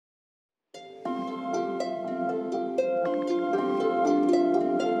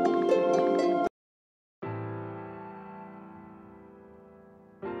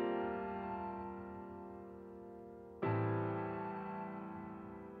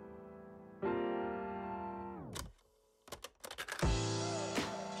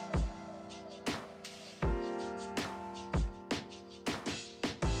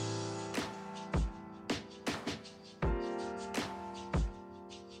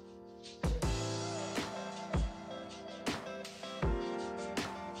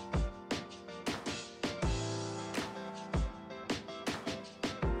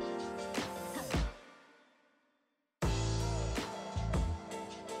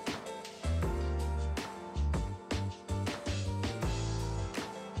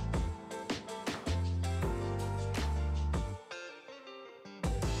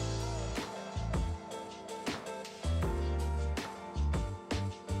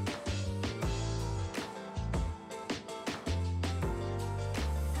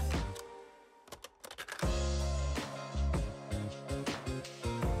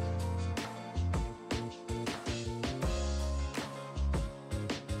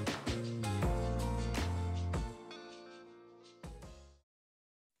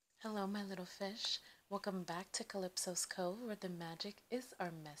Hello, my little fish. Welcome back to Calypso's Cove, where the magic is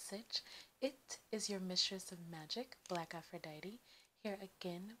our message. It is your mistress of magic, BlkAfroditee, here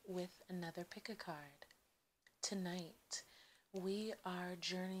again with another pick a card. Tonight, we are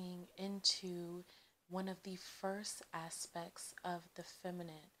journeying into one of the first aspects of the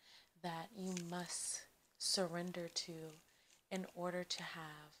feminine that you must surrender to in order to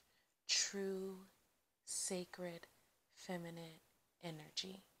have true, sacred, feminine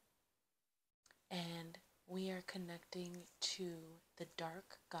energy. And we are connecting to the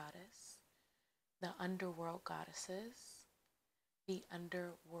dark goddess, the underworld goddesses, the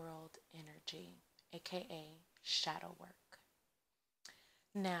underworld energy, aka shadow work.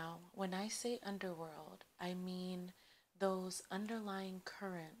 Now, when I say underworld, I mean those underlying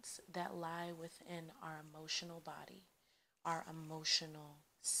currents that lie within our emotional body, our emotional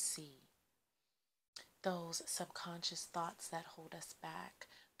sea. Those subconscious thoughts that hold us back,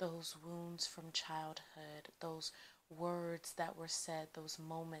 those wounds from childhood, those words that were said, those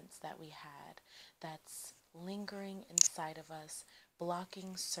moments that we had, that's lingering inside of us,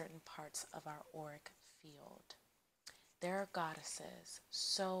 blocking certain parts of our auric field. There are goddesses,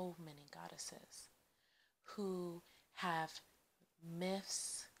 so many goddesses, who have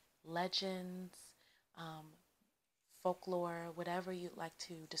myths, legends, folklore, whatever you'd like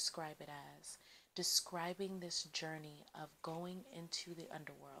to describe it as, describing this journey of going into the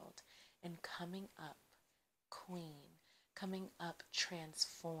underworld and coming up queen, coming up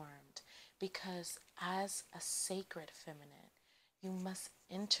transformed. Because as a sacred feminine, you must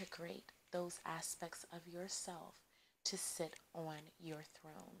integrate those aspects of yourself to sit on your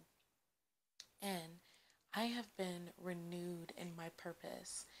throne. And I have been renewed in my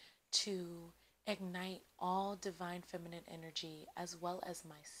purpose to ignite all divine feminine energy as well as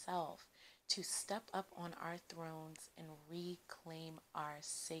myself to step up on our thrones and reclaim our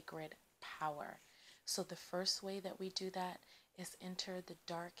sacred power. So the first way that we do that is enter the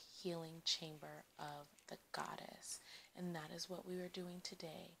dark healing chamber of the goddess. And that is what we are doing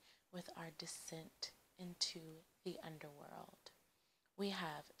today with our descent into the underworld. We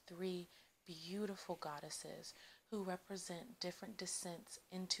have three beautiful goddesses who represent different descents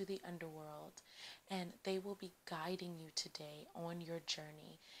into the underworld, and they will be guiding you today on your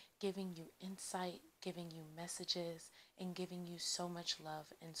journey, giving you insight, giving you messages, and giving you so much love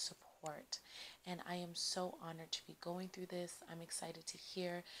and support. And I am so honored to be going through this. I'm excited to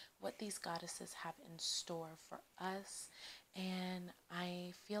hear what these goddesses have in store for us, and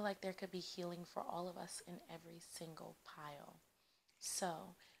I feel like there could be healing for all of us in every single pile.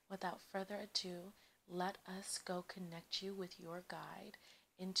 So, without further ado, let us go connect you with your guide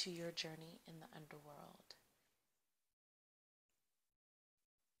into your journey in the underworld.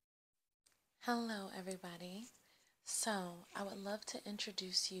 Hello, everybody. So, I would love to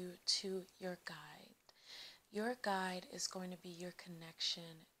introduce you to your guide. Your guide is going to be your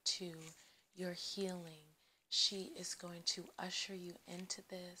connection to your healing. She is going to usher you into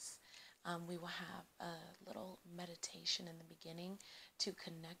this. We will have a little meditation in the beginning to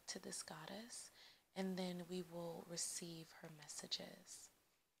connect to this goddess, and then we will receive her messages.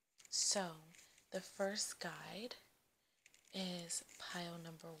 So, the first guide is pile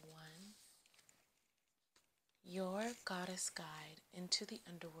number 1. Your goddess guide into the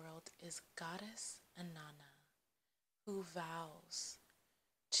underworld is Goddess Inanna, who vows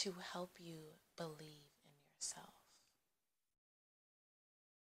to help you believe in yourself.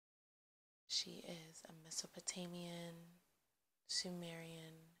 She is a Mesopotamian,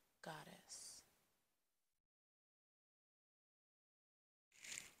 Sumerian goddess.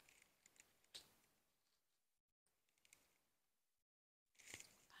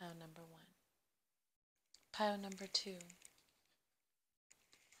 Pile number 1. Pile number 2.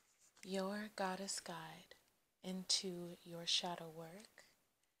 Your goddess guide into your shadow work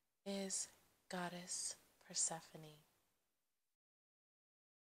is Goddess Persephone.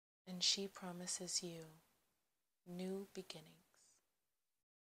 And she promises you new beginnings.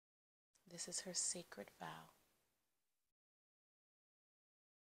 This is her sacred vow.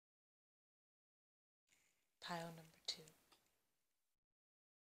 Pile number 2.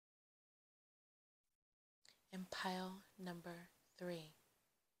 And pile number 3.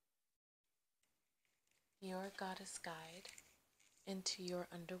 Your goddess guide into your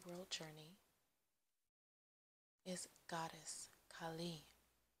underworld journey is Goddess Kali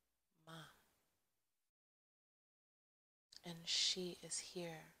Ma. And she is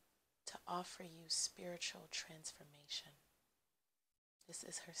here to offer you spiritual transformation. This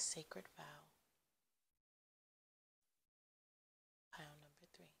is her sacred vow. Pile number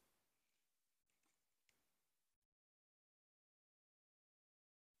 3.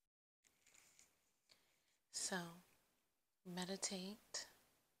 So, meditate,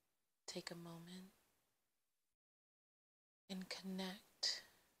 take a moment, and connect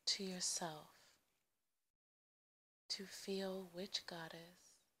to yourself to feel which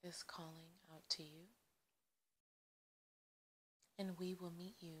goddess is calling out to you, and we will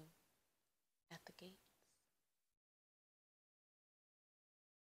meet you at the gates.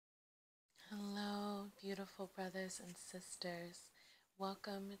 Hello, beautiful brothers and sisters.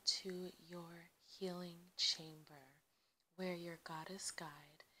 Welcome to your healing chamber, where your goddess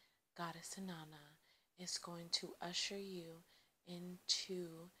guide, Goddess Inanna, is going to usher you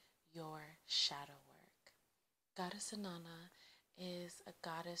into your shadow work. Goddess Inanna is a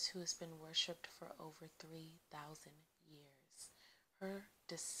goddess who has been worshipped for over 3,000 years. Her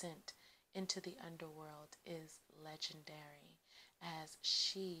descent into the underworld is legendary, as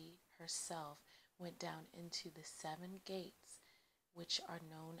she herself went down into the 7 gates, which are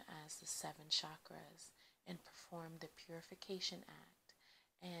known as the 7 chakras, and performed the Purification Act,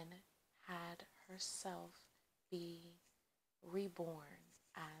 and had herself be reborn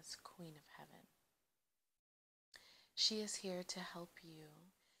as Queen of Heaven. She is here to help you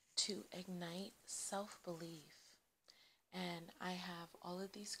to ignite self-belief. And I have all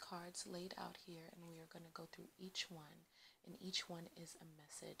of these cards laid out here, and we are going to go through each one, and each one is a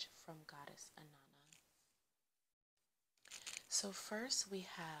message from Goddess Inanna. So first we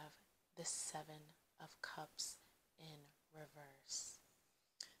have the 7 of Cups in reverse.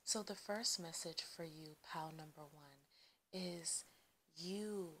 So the first message for you, pal number 1, is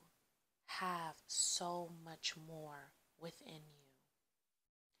you have so much more within you.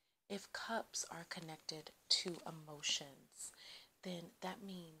 If cups are connected to emotions, then that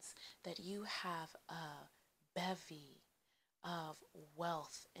means that you have a bevy of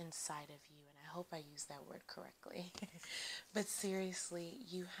wealth inside of you. And I hope I used that word correctly. But seriously,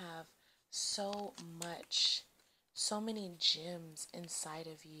 you have so many gems inside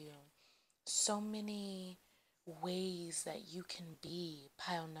of you, so many ways that you can be,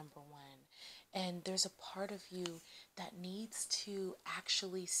 pile number 1. And there's a part of you that needs to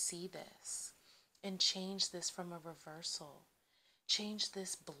actually see this and change this from a reversal. Change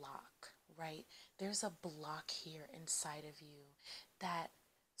this block, right? There's a block here inside of you that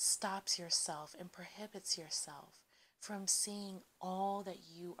stops yourself and prohibits yourself from seeing all that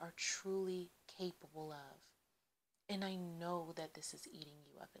you are truly capable of. And I know that this is eating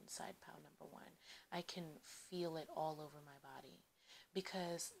you up inside, pile number 1. I can feel it all over my body,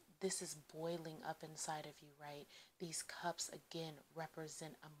 because this is boiling up inside of you, right? These cups, again,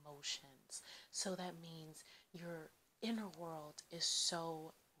 represent emotions. So that means your inner world is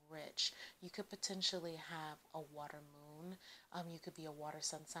so rich. You could potentially have a water moon. You could be a water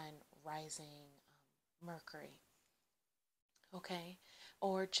sun sign rising Mercury. Okay?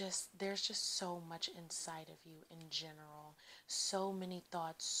 Or there's just so much inside of you in general. So many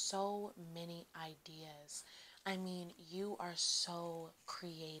thoughts, so many ideas. I mean, you are so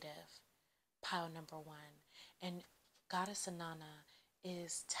creative, pile number 1. And Goddess Inanna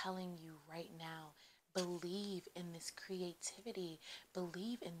is telling you right now, believe in this creativity,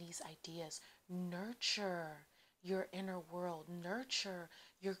 believe in these ideas, nurture your inner world, nurture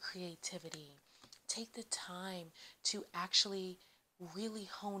your creativity. Take the time to actually really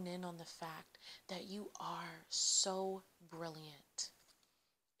hone in on the fact that you are so brilliant,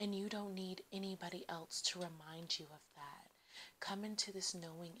 and you don't need anybody else to remind you of that. Come into this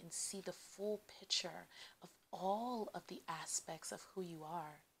knowing and see the full picture of all of the aspects of who you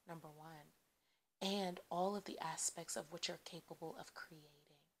are, number 1, and all of the aspects of what you're capable of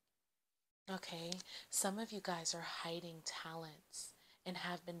creating. Okay, some of you guys are hiding talents and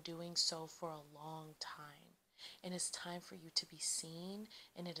have been doing so for a long time. And it's time for you to be seen,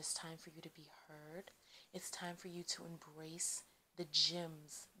 and it is time for you to be heard. It's time for you to embrace the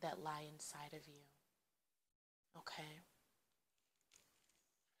gems that lie inside of you. Okay?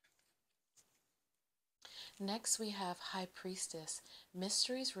 Next, we have High Priestess,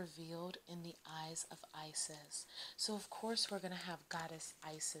 mysteries revealed in the eyes of Isis. So, of course, we're going to have Goddess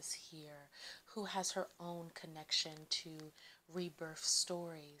Isis here, who has her own connection to rebirth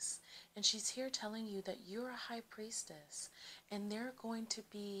stories. And she's here telling you that you're a High Priestess, and there are going to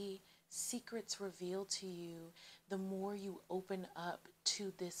be secrets revealed to you the more you open up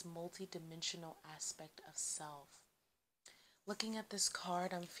to this multidimensional aspect of self. Looking at this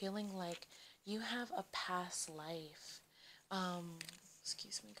card, I'm feeling like you have a past life.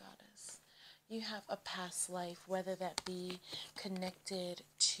 Excuse me, Goddess. You have a past life, whether that be connected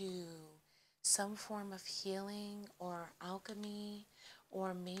to some form of healing or alchemy,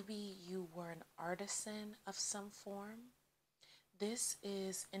 or maybe you were an artisan of some form. this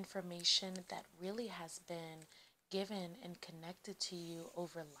is information that really has been given and connected to you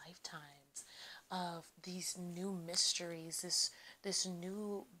over lifetimes of these new mysteries, this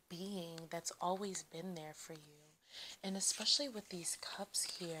new being that's always been there for you. And especially with these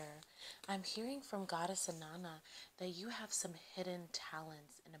cups here, I'm hearing from Goddess Inanna that you have some hidden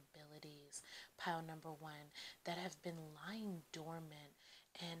talents and abilities, pile number one, that have been lying dormant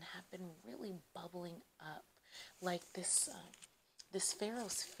and have been really bubbling up. Like this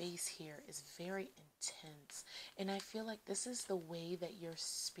Pharaoh's face here is very intense. And I feel like this is the way that your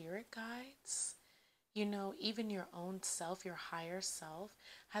spirit guides, you know, even your own self, your higher self,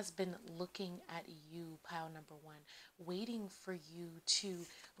 has been looking at you, pile number one, waiting for you to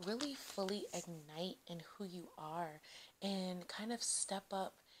really fully ignite in who you are and kind of step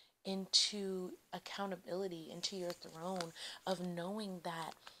up into accountability, into your throne of knowing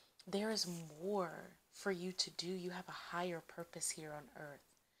that there is more for you to do. You have a higher purpose here on earth,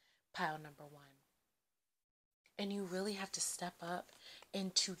 pile number one. And you really have to step up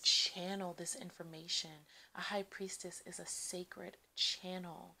and to channel this information. A high priestess is a sacred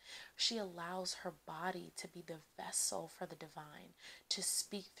channel. She allows her body to be the vessel for the divine, to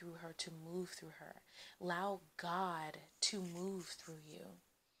speak through her, to move through her. Allow God to move through you,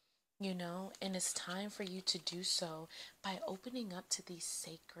 you know, and it's time for you to do so by opening up to these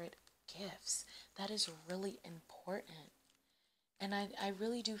sacred gifts. That is really important. And I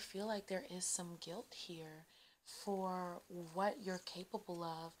really do feel like there is some guilt here for what you're capable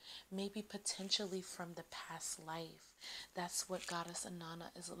of, maybe potentially from the past life. That's what Goddess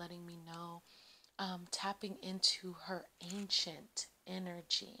Inanna is letting me know. Tapping into her ancient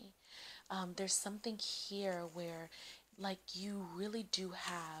energy. There's something here where, like, you really do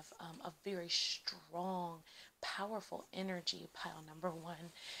have a very strong, powerful energy, pile number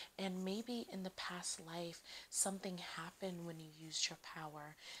one. And maybe in the past life, something happened when you used your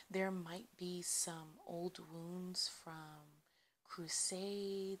power. There might be some old wounds from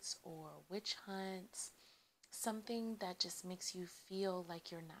crusades or witch hunts, something that just makes you feel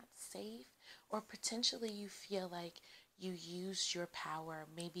like you're not safe, or potentially you feel like you used your power.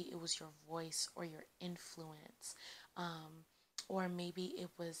 Maybe it was your voice or your influence, or maybe it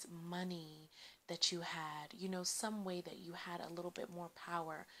was money that you had, you know, some way that you had a little bit more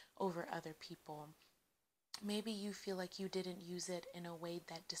power over other people. Maybe you feel like you didn't use it in a way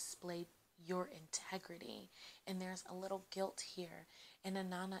that displayed your integrity, and there's a little guilt here. And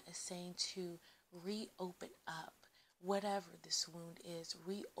Inanna is saying to reopen up whatever this wound is,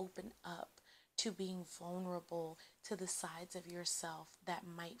 reopen up to being vulnerable to the sides of yourself that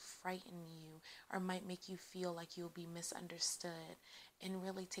might frighten you or might make you feel like you'll be misunderstood, and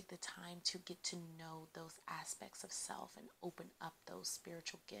really take the time to get to know those aspects of self and open up those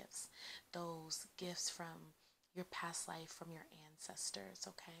spiritual gifts, those gifts from your past life, from your ancestors,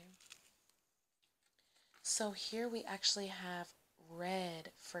 okay? So here we actually have red,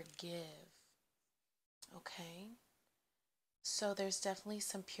 forgive, okay? So there's definitely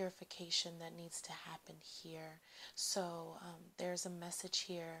some purification that needs to happen here. So there's a message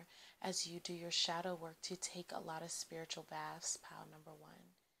here as you do your shadow work to take a lot of spiritual baths, pile number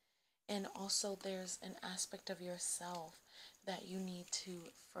one. And also there's an aspect of yourself that you need to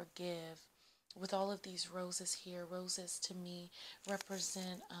forgive. With all of these roses here, roses to me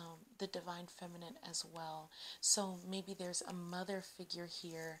represent the divine feminine as well. So maybe there's a mother figure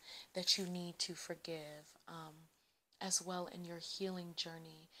here that you need to forgive. As well, in your healing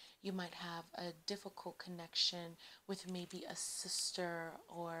journey, you might have a difficult connection with maybe a sister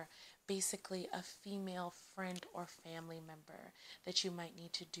or basically a female friend or family member that you might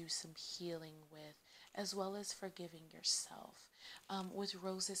need to do some healing with, as well as forgiving yourself. With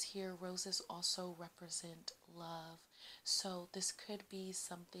roses here, roses also represent love. So this could be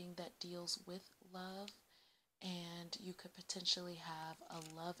something that deals with love, and you could potentially have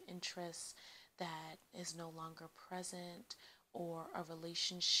a love interest that is no longer present, or a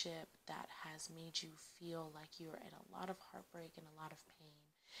relationship that has made you feel like you're in a lot of heartbreak and a lot of pain.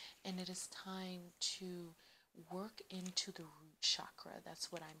 And it is time to work into the root chakra.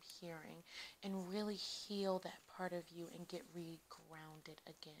 That's what I'm hearing. And really heal that part of you and get re-grounded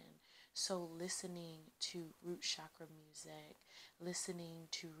again. So listening to root chakra music, listening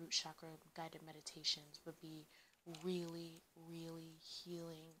to root chakra guided meditations would be really, really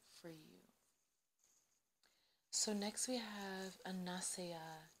healing for you. So next we have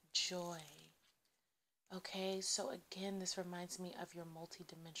Anasaya, joy. Okay, so again, this reminds me of your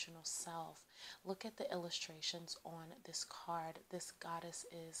multidimensional self. Look at the illustrations on this card. This goddess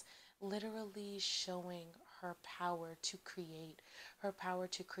is literally showing her power to create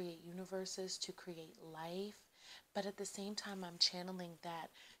universes, to create life, But at the same time, I'm channeling that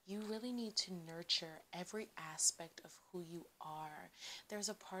you really need to nurture every aspect of who you are. There's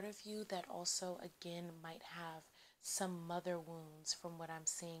a part of you that also, again, might have some mother wounds from what I'm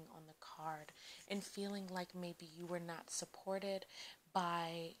seeing on the card, and feeling like maybe you were not supported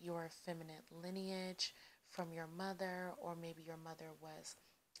by your feminine lineage from your mother, or maybe your mother was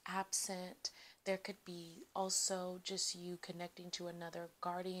absent. There could be also just you connecting to another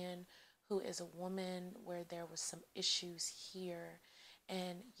guardian who is a woman, where there was some issues here,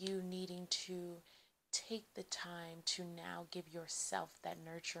 and you needing to take the time to now give yourself that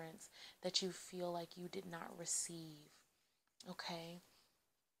nurturance that you feel like you did not receive. Okay,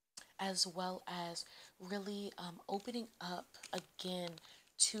 as well as really opening up again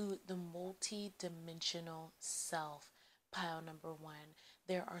to the multi-dimensional self. Pile number one,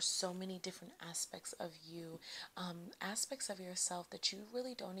 there are so many different aspects of you, aspects of yourself that you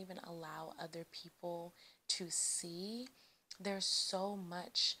really don't even allow other people to see. There's so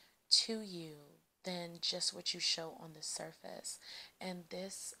much to you than just what you show on the surface, and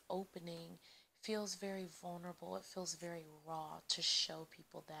this opening feels very vulnerable. It feels very raw to show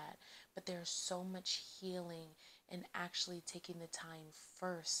people that. But there's so much healing in actually taking the time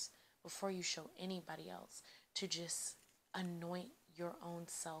first, before you show anybody else, to just anoint your own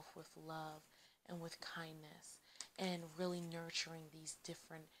self with love and with kindness, and really nurturing these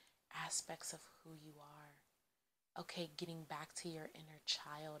different aspects of who you are. Okay, getting back to your inner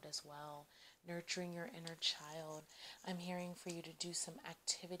child as well, nurturing your inner child. I'm hearing for you to do some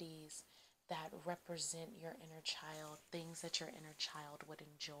activities that represent your inner child, things that your inner child would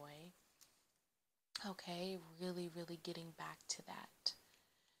enjoy. Okay, really, really getting back to that.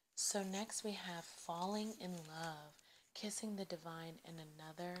 So next we have falling in love, kissing the divine in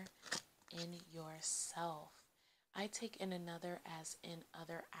another, in yourself. I take in another as in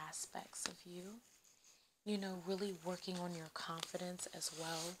other aspects of you. You know, really working on your confidence as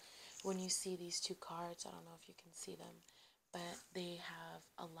well. When you see these two cards, I don't know if you can see them, but they have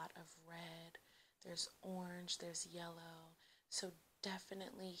a lot of red, there's orange, there's yellow. So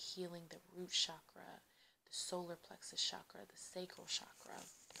definitely healing the root chakra, the solar plexus chakra, the sacral chakra.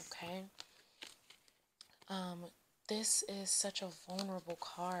 Okay, this is such a vulnerable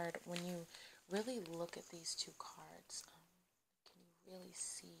card when you really look at these two cards. Can you really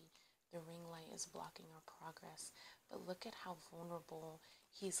see the ring light is blocking our progress? But look at how vulnerable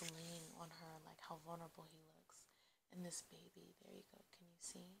he's laying on her, like how vulnerable he looks. And this baby, there you go, can you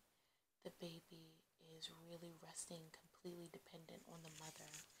see? The baby is really resting, completely dependent on the mother.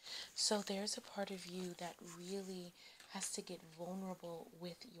 So there's a part of you that really has to get vulnerable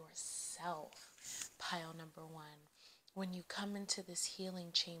with yourself. Pile number one. When you come into this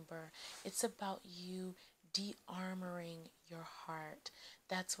healing chamber, it's about you de-armoring your heart.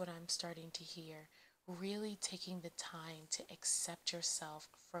 That's what I'm starting to hear. Really taking the time to accept yourself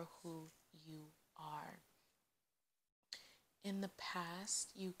for who you are. In the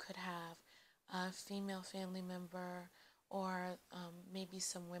past, you could have a female family member, or maybe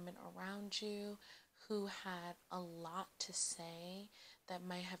some women around you who had a lot to say that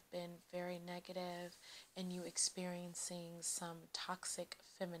might have been very negative, and you experiencing some toxic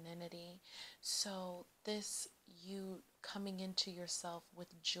femininity. So this, you coming into yourself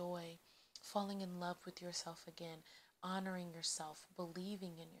with joy, falling in love with yourself again, honoring yourself,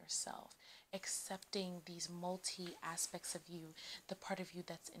 believing in yourself, accepting these multi aspects of you, the part of you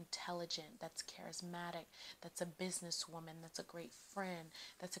that's intelligent, that's charismatic, that's a businesswoman, that's a great friend,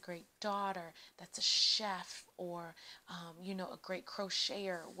 that's a great daughter, that's a chef, or, you know, a great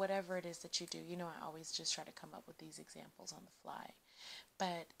crocheter, whatever it is that you do. You know, I always just try to come up with these examples on the fly.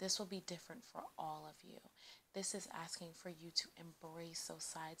 But this will be different for all of you. This is asking for you to embrace those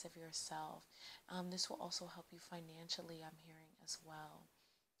sides of yourself. This will also help you financially, I'm hearing as well.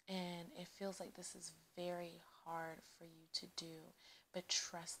 And it feels like this is very hard for you to do, but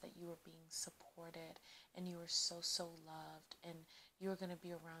trust that you are being supported, and you are so, so loved, and you are going to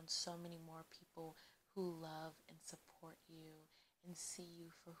be around so many more people who love and support you and see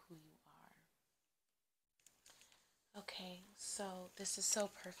you for who you are. Okay, so this is so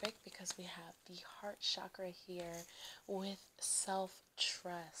perfect because we have the heart chakra here with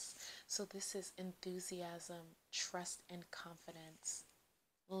self-trust. So this is enthusiasm, trust, and confidence.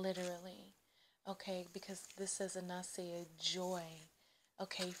 Literally. Okay, because this is anasya, joy.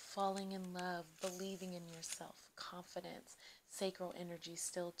 Okay, falling in love, believing in yourself, confidence, sacral energy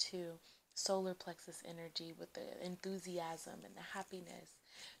still too, solar plexus energy with the enthusiasm and the happiness.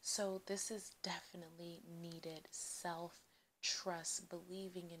 So this is definitely needed. Self trust,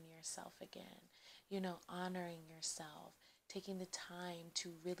 believing in yourself again, you know, honoring yourself, taking the time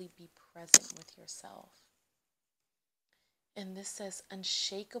to really be present with yourself. And this says,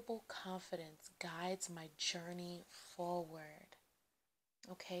 unshakable confidence guides my journey forward.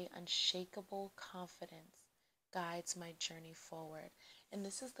 Okay, unshakable confidence guides my journey forward. And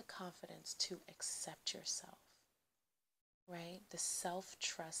this is the confidence to accept yourself, right? The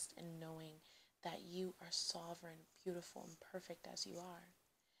self-trust in knowing that you are sovereign, beautiful, and perfect as you are.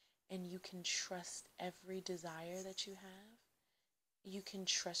 And you can trust every desire that you have. You can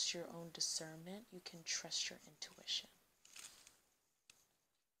trust your own discernment. You can trust your intuition.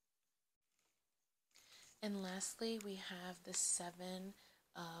 And lastly, we have the Seven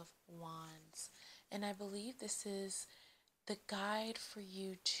of Wands. And I believe this is the guide for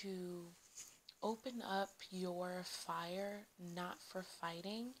you to open up your fire, not for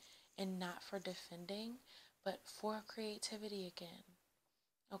fighting and not for defending, but for creativity again.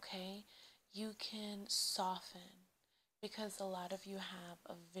 Okay? You can soften because a lot of you have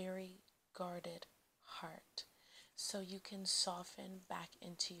a very guarded heart. So you can soften back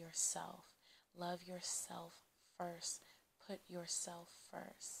into yourself. Love yourself first. Put yourself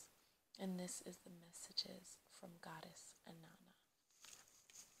first. And this is the messages from Goddess Inanna.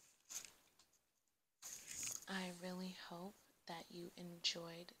 I really hope that you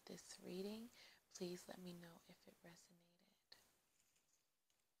enjoyed this reading. Please let me know if it resonated.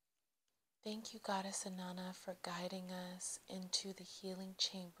 Thank you, Goddess Inanna, for guiding us into the healing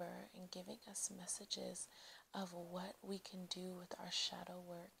chamber and giving us messages of what we can do with our shadow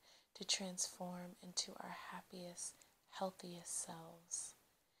work to transform into our happiest, healthiest selves.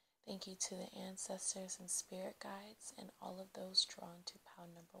 Thank you to the ancestors and spirit guides and all of those drawn to POW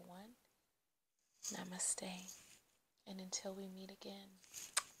number 1. Namaste. And until we meet again,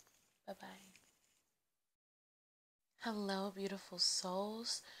 bye-bye. Hello, beautiful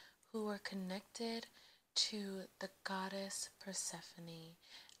souls who are connected to the goddess Persephone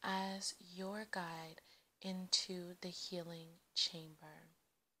as your guide into the healing chamber.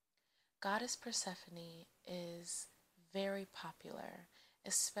 Goddess Persephone is very popular,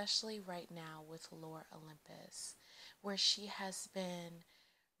 especially right now with Lore Olympus, where she has been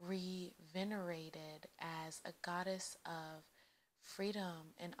re-venerated as a goddess of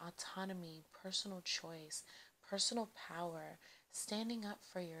freedom and autonomy, personal choice, personal power, standing up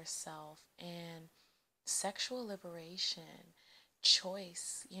for yourself, and sexual liberation,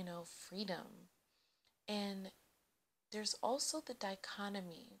 choice, freedom. And there's also the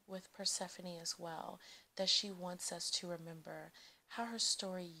dichotomy with Persephone as well, that she wants us to remember how her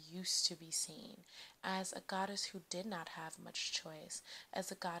story used to be seen as a goddess who did not have much choice,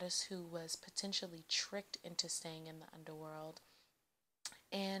 as a goddess who was potentially tricked into staying in the underworld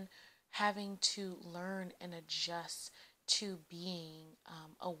and having to learn and adjust to being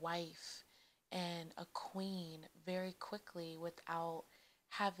a wife and a queen very quickly without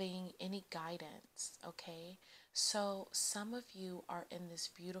having any guidance, okay? So some of you are in this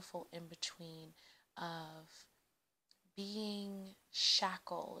beautiful in-between of being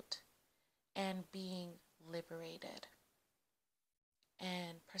shackled and being liberated.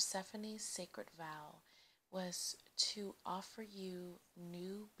 And Persephone's sacred vow was to offer you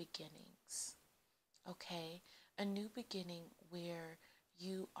new beginnings, okay? A new beginning where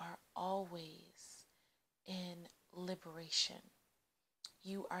you are always in liberation.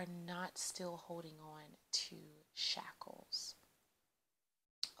 You are not still holding on to shackles.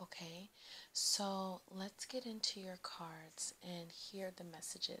 Okay, so let's get into your cards and hear the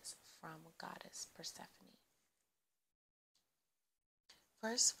messages from Goddess Persephone.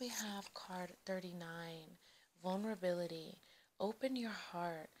 First, we have card 39, Vulnerability. Open your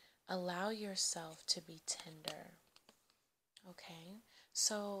heart. Allow yourself to be tender. Okay,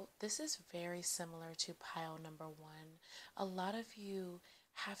 so this is very similar to pile number 1. A lot of you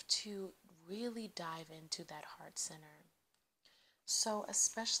have to really dive into that heart center. So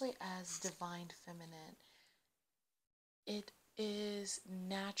especially as divine feminine, it is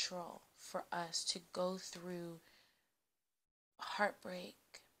natural for us to go through heartbreak,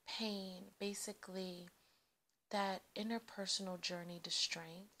 pain, basically that interpersonal journey to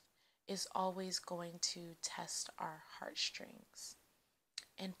strength is always going to test our heartstrings.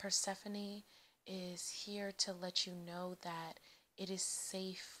 And Persephone is here to let you know that it is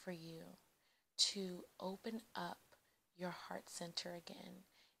safe for you to open up your heart center again.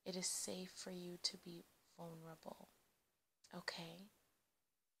 It is safe for you to be vulnerable, okay?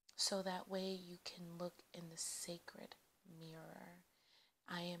 So that way you can look in the sacred mirror.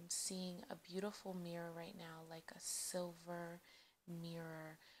 I am seeing a beautiful mirror right now, like a silver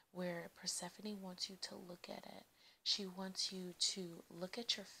mirror, where Persephone wants you to look at it. She wants you to look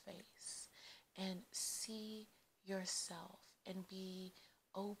at your face and see yourself and be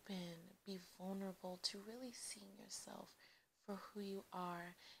open, be vulnerable to really seeing yourself for who you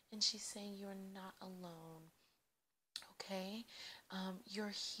are. And she's saying you're not alone. Okay? You're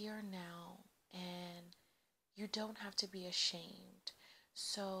here now, and you don't have to be ashamed.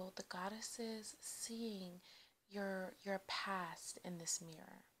 So the goddess is seeing your past in this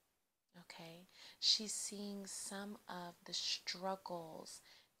mirror. Okay? She's seeing some of the struggles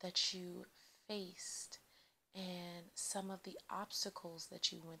that you faced and some of the obstacles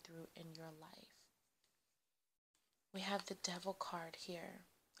that you went through in your life. We have the Devil card here.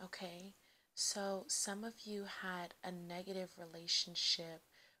 Okay? So some of you had a negative relationship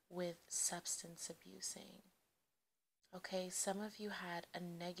with substance abusing. Okay, some of you had a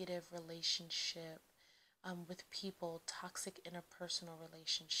negative relationship with people, toxic interpersonal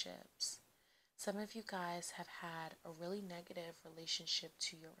relationships. Some of you guys have had a really negative relationship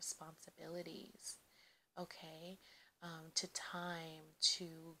to your responsibilities, okay, to time,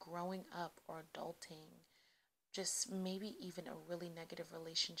 to growing up or adulting, just maybe even a really negative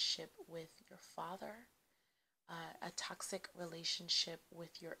relationship with your father, a toxic relationship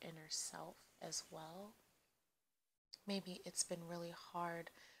with your inner self as well. Maybe it's been really hard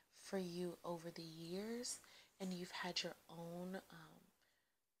for you over the years, and you've had your own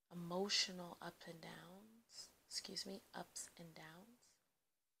emotional ups and downs.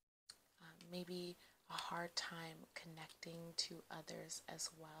 Maybe a hard time connecting to others as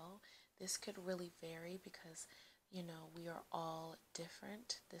well. This could really vary because, we are all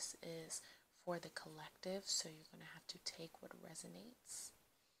different. This is for the collective, so you're going to have to take what resonates.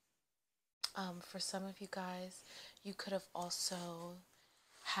 For some of you guys, you could have also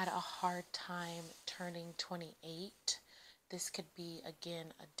had a hard time turning 28. This could be,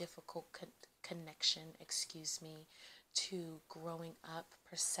 again, a difficult connection, to growing up.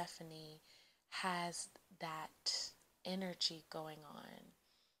 Persephone has that energy going on.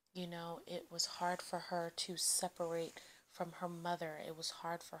 It was hard for her to separate from her mother. It was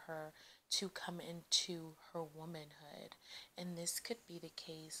hard for her to come into her womanhood. And this could be the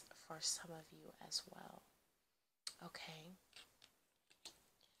case for some of you as well. Okay.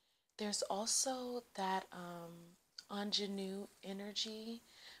 There's also that ingenue energy,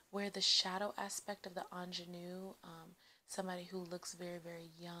 where the shadow aspect of the ingenue, somebody who looks very,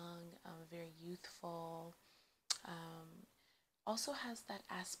 very young, very youthful, also has that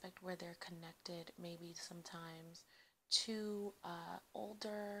aspect where they're connected maybe sometimes to an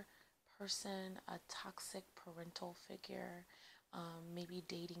older person, a toxic parental figure, maybe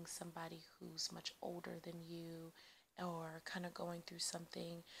dating somebody who's much older than you, or kind of going through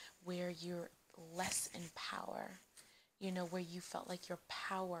something where you're less in power, where you felt like your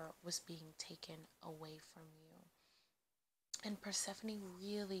power was being taken away from you. And Persephone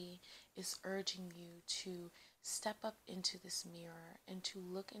really is urging you to step up into this mirror and to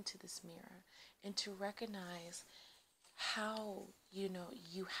look into this mirror and to recognize how,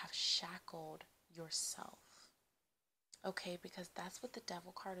 you have shackled yourself. Okay, because that's what the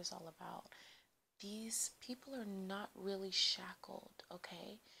Devil card is all about. These people are not really shackled,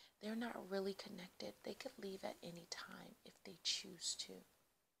 okay? They're not really connected. They could leave at any time if they choose to.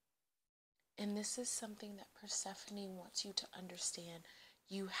 And this is something that Persephone wants you to understand.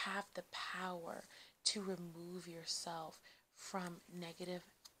 You have the power to remove yourself from negative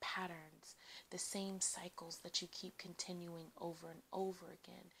patterns, the same cycles that you keep continuing over and over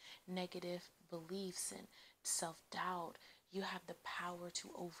again, negative beliefs and self-doubt. You have the power to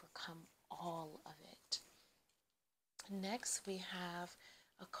overcome all of it. Next, we have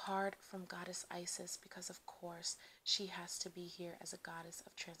a card from Goddess Isis, because of course she has to be here as a goddess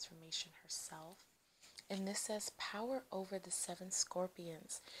of transformation herself. And this says, power over the 7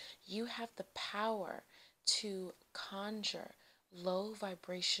 scorpions. You have the power to conjure low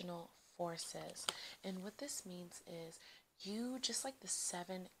vibrational forces. And what this means is, you, just like the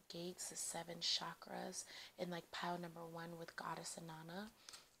 7 gates, the 7 chakras in like pile number 1 with Goddess Inanna,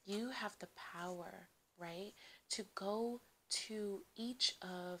 you have the power, right, to go to each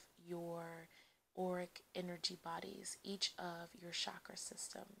of your auric energy bodies, each of your chakra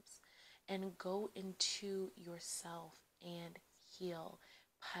systems, and go into yourself and heal.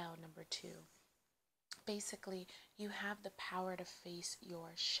 Pile number 2. Basically, you have the power to face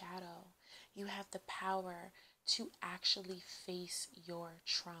your shadow. You have the power to actually face your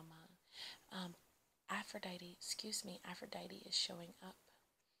trauma. Aphrodite is showing up.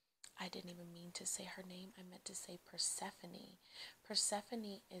 I didn't even mean to say her name. I meant to say Persephone.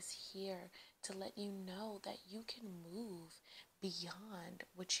 Persephone is here to let you know that you can move beyond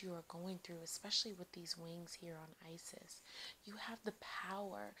what you are going through, especially with these wings here on Isis. You have the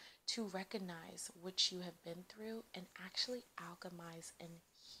power to recognize what you have been through and actually alchemize and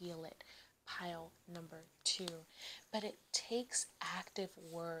heal it pile number 2. But it takes active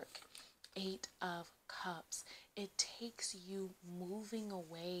work. 8 of Cups. It takes you moving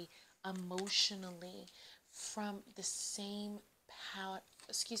away emotionally from the same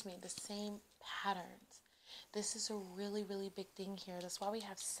the same patterns. This is a really, really big thing here. That's why we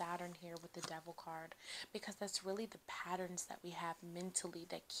have Saturn here with the Devil card, because that's really the patterns that we have mentally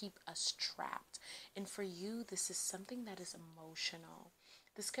that keep us trapped. And for you, this is something that is emotional.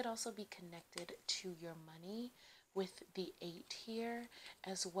 This could also be connected to your money with the 8 here,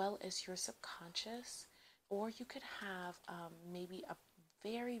 as well as your subconscious. Or you could have maybe a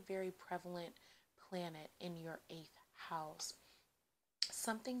very, very prevalent planet in your 8th house.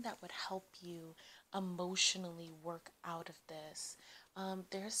 Something that would help you emotionally work out of this.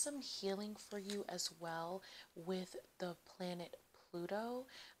 There's some healing for you as well with the planet Pluto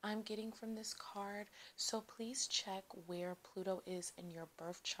I'm getting from this card. So please check where Pluto is in your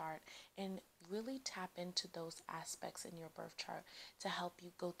birth chart and really tap into those aspects in your birth chart to help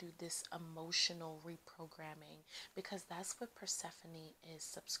you go through this emotional reprogramming, because that's what Persephone is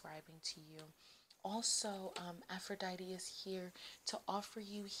subscribing to you. Also, Aphrodite is here to offer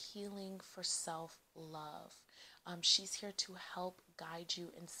you healing for self-love. She's here to help guide you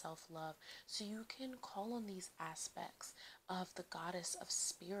in self-love, so you can call on these aspects of the goddess of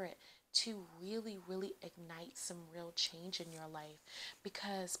spirit to really, really ignite some real change in your life,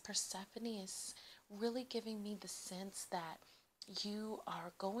 because Persephone is really giving me the sense that you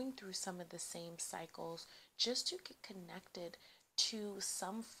are going through some of the same cycles just to get connected to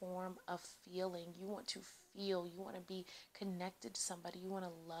some form of feeling. You want to feel, you want to be connected to somebody, you want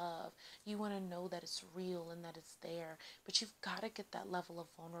to love, you want to know that it's real and that it's there. But you've got to get that level of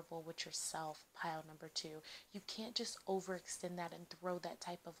vulnerable with yourself, pile number 2. You can't just overextend that and throw that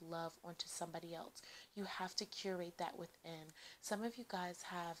type of love onto somebody else. You have to curate that within. Some of you guys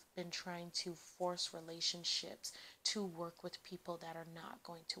have been trying to force relationships to work with people that are not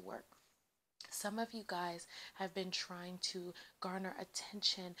going to work. Some of you guys have been trying to garner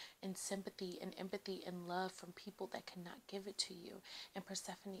attention and sympathy and empathy and love from people that cannot give it to you. And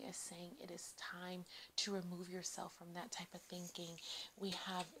Persephone is saying it is time to remove yourself from that type of thinking. We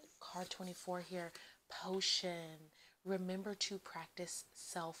have card 24 here, potion. Remember to practice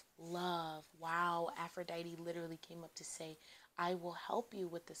self-love. Wow, Aphrodite literally came up to say, I will help you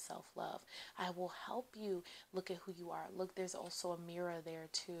with the self-love. I will help you look at who you are. Look, there's also a mirror there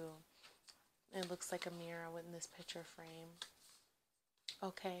too. It looks like a mirror in this picture frame.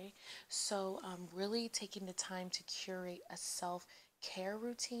 Okay, so really taking the time to curate a self-care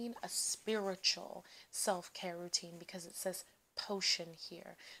routine, a spiritual self-care routine, because it says potion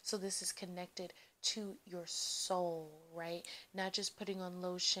here. So this is connected to your soul, right? Not just putting on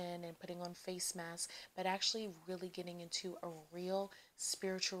lotion and putting on face masks, but actually really getting into a real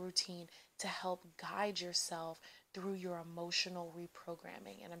spiritual routine to help guide yourself through your emotional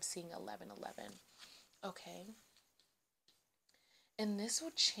reprogramming. And I'm seeing 1111. Okay. And this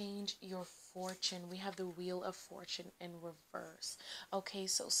will change your fortune. We have the Wheel of Fortune in reverse. Okay,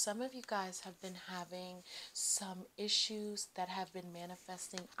 so some of you guys have been having some issues that have been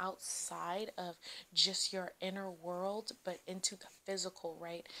manifesting outside of just your inner world, but into the physical,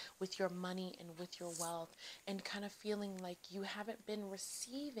 right? With your money and with your wealth, and kind of feeling like you haven't been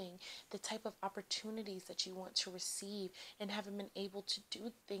receiving the type of opportunities that you want to receive and haven't been able to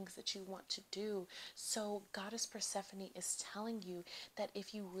do things that you want to do. So Goddess Persephone is telling you that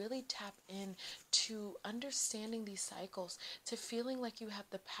if you really tap in to understanding these cycles, to feeling like you have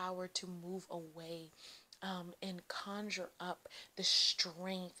the power to move away and conjure up the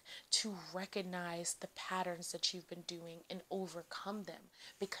strength to recognize the patterns that you've been doing and overcome them,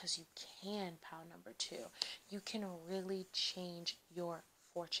 because you can, pile number 2. You can really change your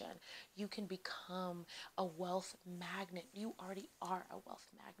fortune. You can become a wealth magnet. You already are a wealth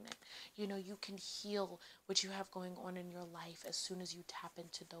magnet. You know, you can heal what you have going on in your life as soon as you tap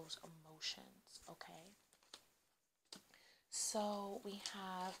into those emotions, okay? So we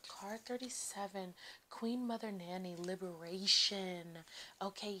have card 37, Queen Mother Nanny, liberation.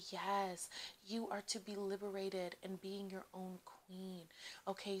 Okay, yes, you are to be liberated and being your own queen.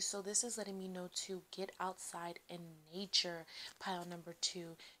 Okay, so this is letting me know to get outside in nature, pile number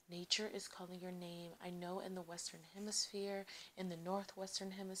 2. Nature is calling your name. I know in the Western Hemisphere, in the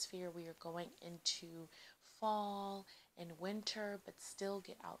Northwestern Hemisphere, we are going into fall and winter, but still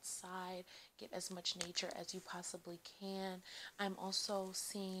get outside, get as much nature as you possibly can. I'm also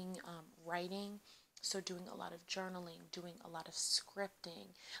seeing writing So doing a lot of journaling, doing a lot of scripting,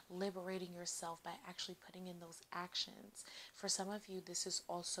 liberating yourself by actually putting in those actions. For some of you, this is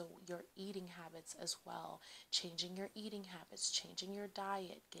also your eating habits as well. Changing your eating habits, changing your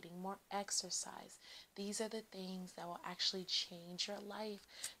diet, getting more exercise. These are the things that will actually change your life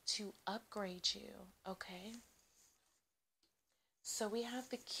to upgrade you, okay? So we have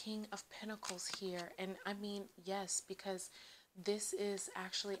the King of Pentacles here. And I mean, yes, because this is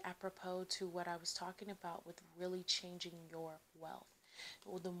actually apropos to what I was talking about with really changing your wealth.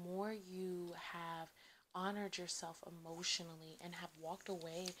 Well, the more you have honored yourself emotionally and have walked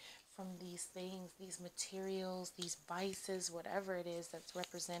away from these things, these materials, these vices, whatever it is that's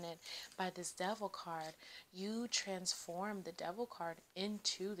represented by this devil card, you transform the devil card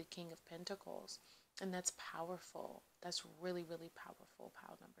into the King of Pentacles. And that's powerful. That's really, really powerful.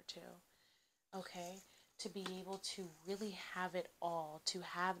 Pile number 2. Okay? To be able to really have it all, to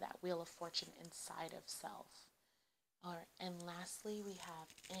have that wheel of fortune inside of self. All right, and lastly, we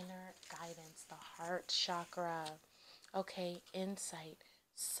have inner guidance, the heart chakra. Okay, insight,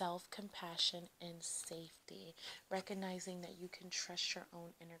 self-compassion, and safety. Recognizing that you can trust your own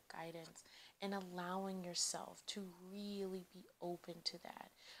inner guidance and allowing yourself to really be open to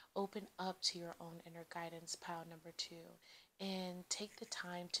that. Open up to your own inner guidance, pile number 2. And take the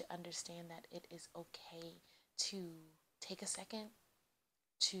time to understand that it is okay to take a second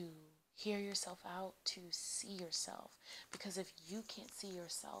to hear yourself out, to see yourself. Because if you can't see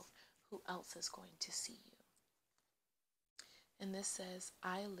yourself, who else is going to see you? And this says,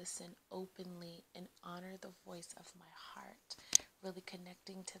 I listen openly and honor the voice of my heart. Really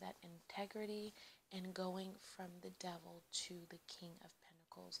connecting to that integrity and going from the devil to the King of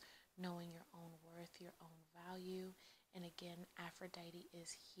Pentacles. Knowing your own worth, your own value. And again, Aphrodite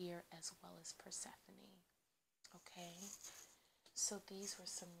is here as well as Persephone. Okay? So these were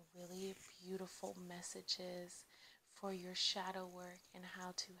some really beautiful messages for your shadow work and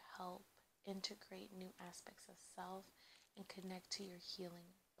how to help integrate new aspects of self and connect to your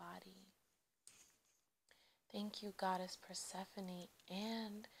healing body. Thank you, Goddess Persephone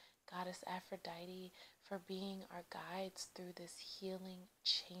and Goddess Aphrodite, for being our guides through this healing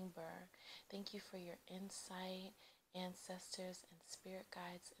chamber. Thank you for your insight, ancestors and spirit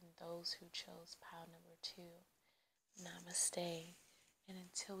guides, and those who chose pile number 2. Namaste. And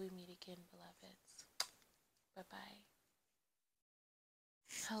until we meet again, beloveds, bye-bye.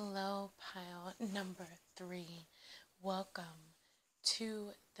 Hello, pile number 3. Welcome to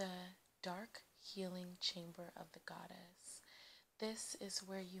the dark healing chamber of the goddess. This is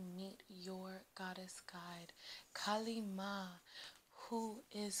where you meet your goddess guide, Kali Ma, who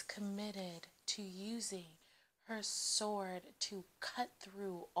is committed to using her sword to cut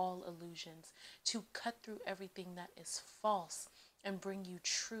through all illusions, to cut through everything that is false and bring you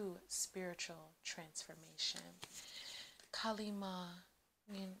true spiritual transformation. Kali Ma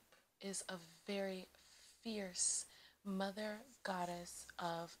is a very fierce mother goddess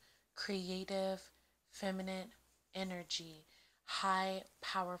of creative, feminine energy, high,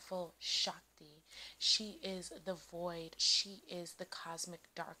 powerful Shakti. She is the void. She is the cosmic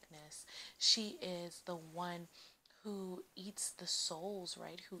darkness. She is the one who eats the souls,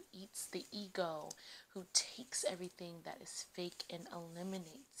 right? Who eats the ego, who takes everything that is fake and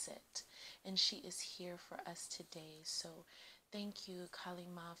eliminates it. And she is here for us today. So thank you, Kali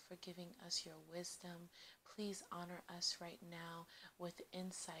Ma, for giving us your wisdom. Please honor us right now with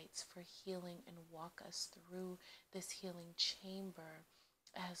insights for healing and walk us through this healing chamber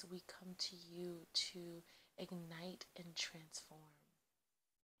as we come to you to ignite and transform.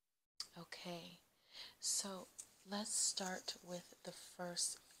 Okay, so let's start with the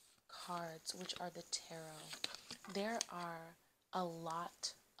first cards, which are the tarot. There are a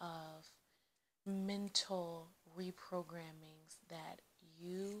lot of mental reprogrammings that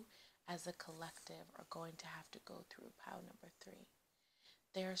you as a collective are going to have to go through, pile number 3.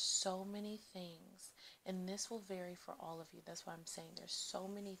 There are so many things, and this will vary for all of you. That's why I'm saying there's so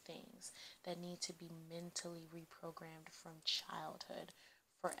many things that need to be mentally reprogrammed from childhood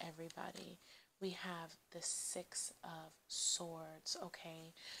for everybody. We have the 6 of Swords,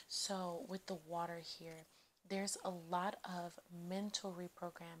 okay? So with the water here, there's a lot of mental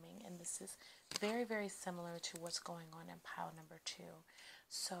reprogramming, and this is very, very similar to what's going on in pile number 2.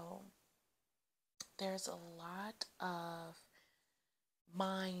 So there's a lot of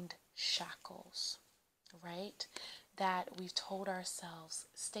mind shackles, right? That we've told ourselves,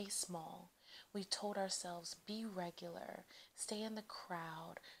 stay small. We've told ourselves, be regular, stay in the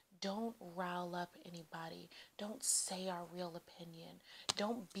crowd, don't rile up anybody, don't say our real opinion,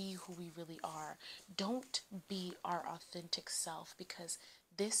 don't be who we really are, don't be our authentic self, because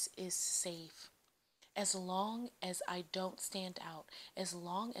this is safe. As long as I don't stand out, as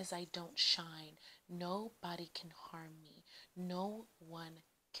long as I don't shine, nobody can harm me. No one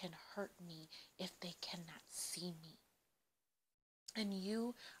can hurt me if they cannot see me. And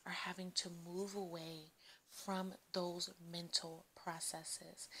you are having to move away from those mental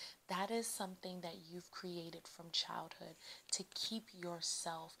processes. That is something that you've created from childhood to keep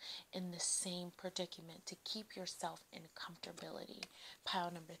yourself in the same predicament, to keep yourself in comfortability.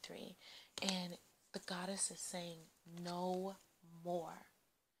 Pile number 3. And the goddess is saying, no more.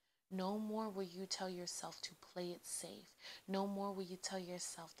 No more will you tell yourself to play it safe. No more will you tell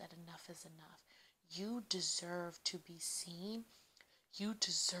yourself that enough is enough. You deserve to be seen. You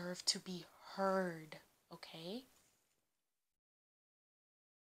deserve to be heard, okay?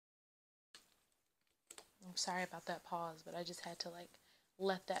 I'm sorry about that pause, but I just had to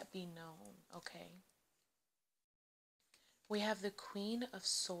let that be known, okay? We have the Queen of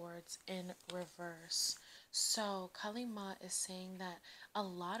Swords in reverse. So Kali Ma is saying that a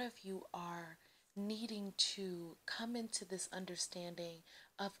lot of you are needing to come into this understanding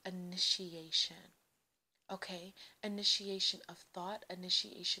of initiation. Okay, initiation of thought,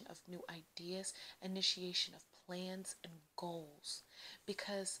 initiation of new ideas, initiation of plans and goals.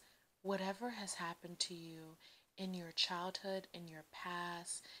 Because whatever has happened to you in your childhood, in your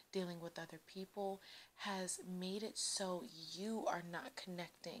past, dealing with other people, has made it so you are not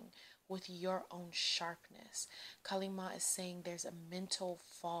connecting with your own sharpness. Kalima is saying there's a mental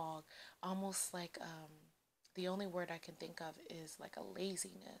fog, almost like the only word I can think of is like a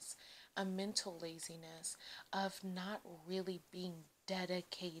laziness, a mental laziness of not really being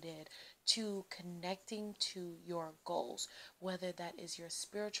dedicated to connecting to your goals, whether that is your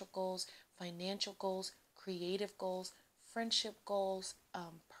spiritual goals, financial goals, creative goals, friendship goals,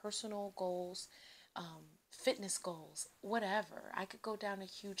 personal goals, fitness goals, whatever. I could go down a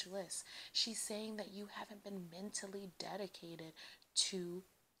huge list. She's saying that you haven't been mentally dedicated to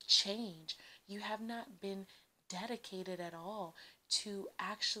change. You have not been dedicated at all to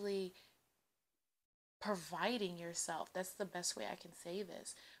actually providing yourself. That's the best way I can say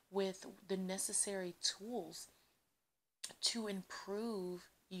this, with the necessary tools to improve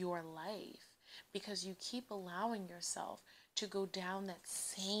your life, because you keep allowing yourself to go down that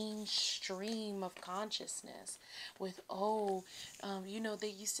same stream of consciousness with, they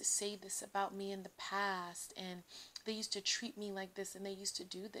used to say this about me in the past, and they used to treat me like this, and they used to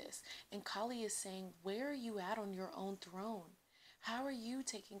do this. And Kali is saying, where are you at on your own throne? How are you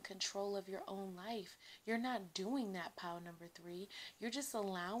taking control of your own life? You're not doing that, pile number 3. You're just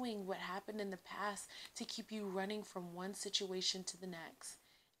allowing what happened in the past to keep you running from one situation to the next.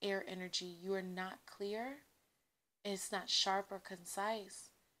 Air energy, you are not clear. It's not sharp or concise.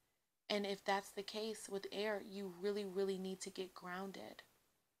 And if that's the case with air, you really, really need to get grounded.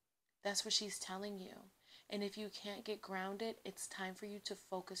 That's what she's telling you. And if you can't get grounded, it's time for you to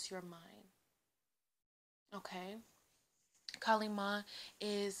focus your mind. Okay? Kali Ma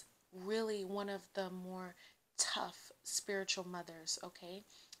is really one of the more tough spiritual mothers, okay?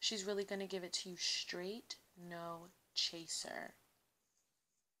 She's really going to give it to you straight, no chaser.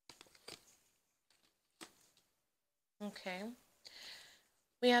 Okay.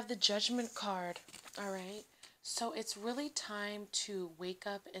 We have the Judgment card, all right? So it's really time to wake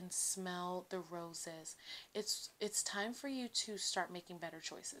up and smell the roses. It's time for you to start making better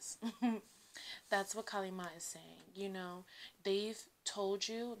choices. That's what Kalima is saying. They've told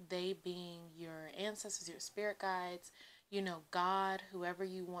you, they being your ancestors, your spirit guides, God, whoever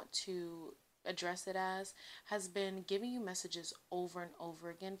you want to address it as, has been giving you messages over and over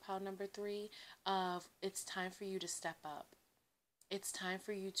again, pile number 3, of it's time for you to step up. It's time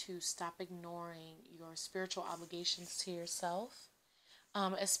for you to stop ignoring your spiritual obligations to yourself.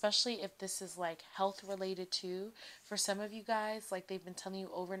 Especially if this is like health related too. For some of you guys, like they've been telling you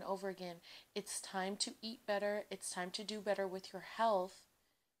over and over again, it's time to eat better. It's time to do better with your health.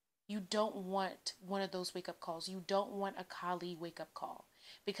 You don't want one of those wake up calls. You don't want a Kali wake up call.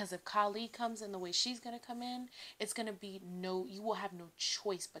 Because if Kali comes in the way she's going to come in, it's going to be you will have no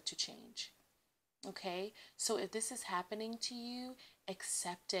choice but to change. Okay, so if this is happening to you,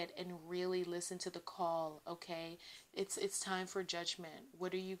 accept it and really listen to the call. Okay, it's time for judgment.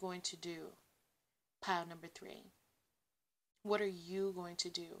 What are you going to do? Pile number 3. What are you going to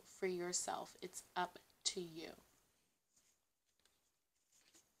do for yourself? It's up to you.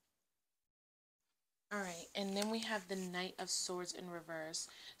 All right, and then we have the Knight of Swords in reverse.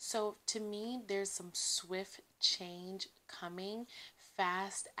 So to me, there's some swift change coming.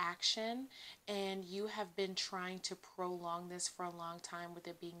 fast action, and you have been trying to prolong this for a long time with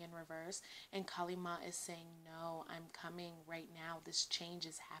it being in reverse, and Kali Ma is saying, no, I'm coming right now. This change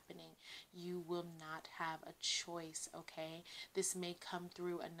is happening. You will not have a choice, okay? This may come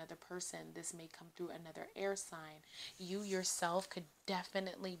through another person. This may come through another air sign. You yourself could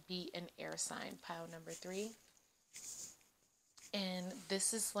definitely be an air sign, pile number 3. And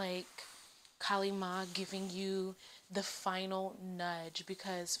this is like Kali Ma giving you the final nudge,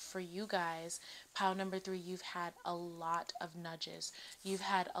 because for you guys, pile number 3, you've had a lot of nudges. You've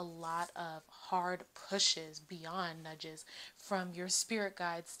had a lot of hard pushes beyond nudges from your spirit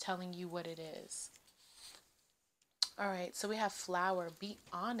guides telling you what it is. All right, so we have flower. Be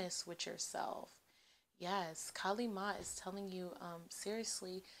honest with yourself. Yes, Kali Ma is telling you,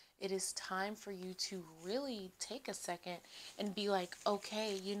 seriously, it is time for you to really take a second and be like,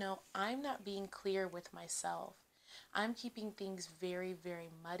 okay, you know, I'm not being clear with myself. I'm keeping things very, very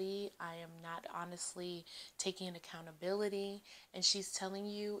muddy. I am not honestly taking accountability. And she's telling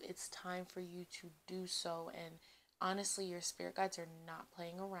you it's time for you to do so. And honestly, your spirit guides are not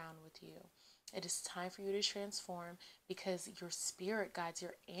playing around with you. It is time for you to transform, because your spirit guides,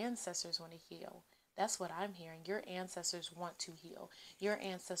 your ancestors want to heal. That's what I'm hearing. Your ancestors want to heal. Your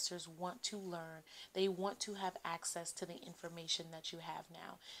ancestors want to learn. They want to have access to the information that you have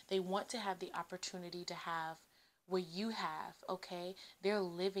now. They want to have the opportunity to have what you have, okay? They're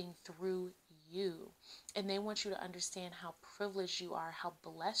living through you. And they want you to understand how privileged you are, how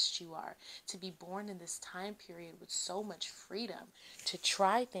blessed you are to be born in this time period with so much freedom to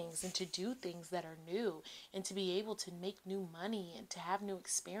try things and to do things that are new, and to be able to make new money and to have new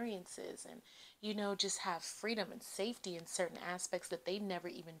experiences, and, you know, just have freedom and safety in certain aspects that they never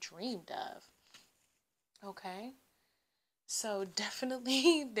even dreamed of. Okay? So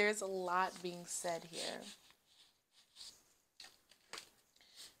definitely there's a lot being said here.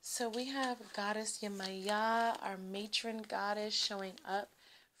 So we have Goddess Yemaya, our matron goddess, showing up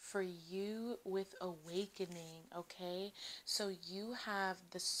for you with awakening, okay? So you have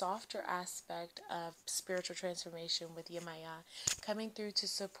the softer aspect of spiritual transformation with Yemaya coming through to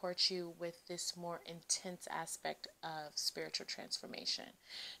support you with this more intense aspect of spiritual transformation.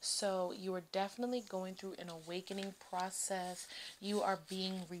 So you are definitely going through an awakening process. You are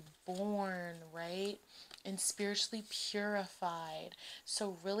being reborn, right? And spiritually purified.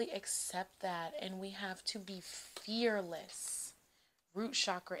 So really accept that. And we have to be fearless. Root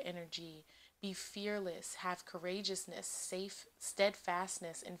chakra energy. Be fearless. Have courageousness, safe,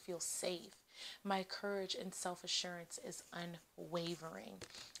 steadfastness, and feel safe. My courage and self-assurance is unwavering.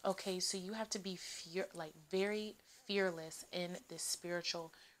 Okay, so you have to be very fearless in this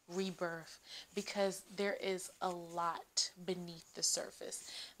spiritual rebirth, because there is a lot beneath the surface.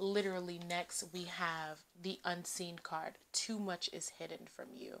 Literally, next we have the unseen card. Too much is hidden from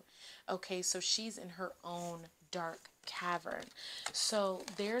you. Okay, so she's in her own dark cavern. So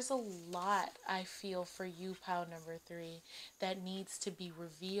there's a lot, I feel, for you, pile number 3, that needs to be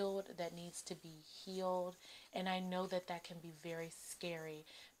revealed, that needs to be healed. And I know that that can be very scary,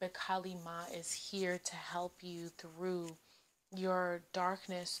 but Kali Ma is here to help you through your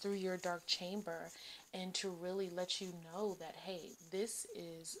darkness, through your dark chamber, and to really let you know that, hey, this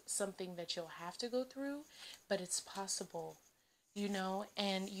is something that you'll have to go through, but it's possible, you know.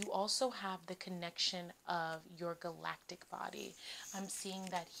 And you also have the connection of your galactic body. I'm seeing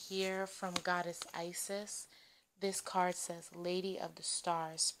that here from Goddess Isis. This card says Lady of the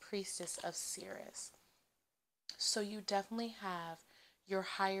Stars, Priestess of Sirius. So you definitely have your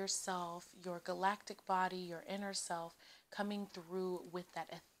higher self, your galactic body, your inner self coming through with that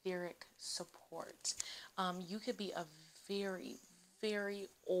etheric support. You could be a very, very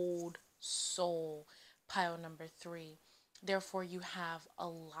old soul, pile number 3. Therefore, you have a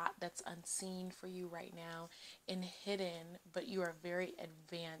lot that's unseen for you right now and hidden, but you are a very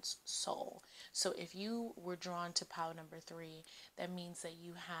advanced soul. So if you were drawn to pile number 3, that means that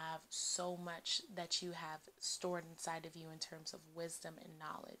you have so much that you have stored inside of you in terms of wisdom and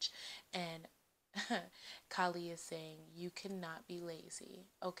knowledge. And Kali is saying you cannot be lazy,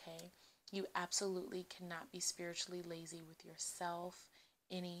 okay? You absolutely cannot be spiritually lazy with yourself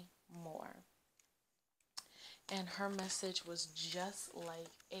anymore. And her message was just like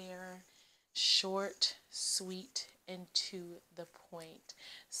air, short, sweet, and to the point.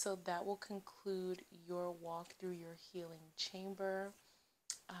 So that will conclude your walk through your healing chamber.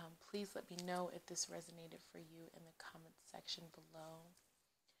 Please let me know if this resonated for you in the comment section below.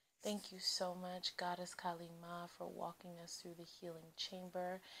 Thank you so much, Goddess Kali Ma, for walking us through the healing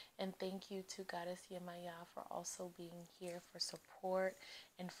chamber. And thank you to Goddess Yemaya for also being here for support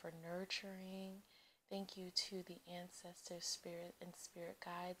and for nurturing. Thank you to the ancestors, spirit, and spirit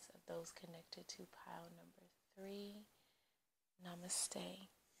guides of those connected to pile number 3. Namaste.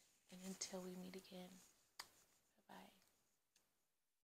 And until we meet again.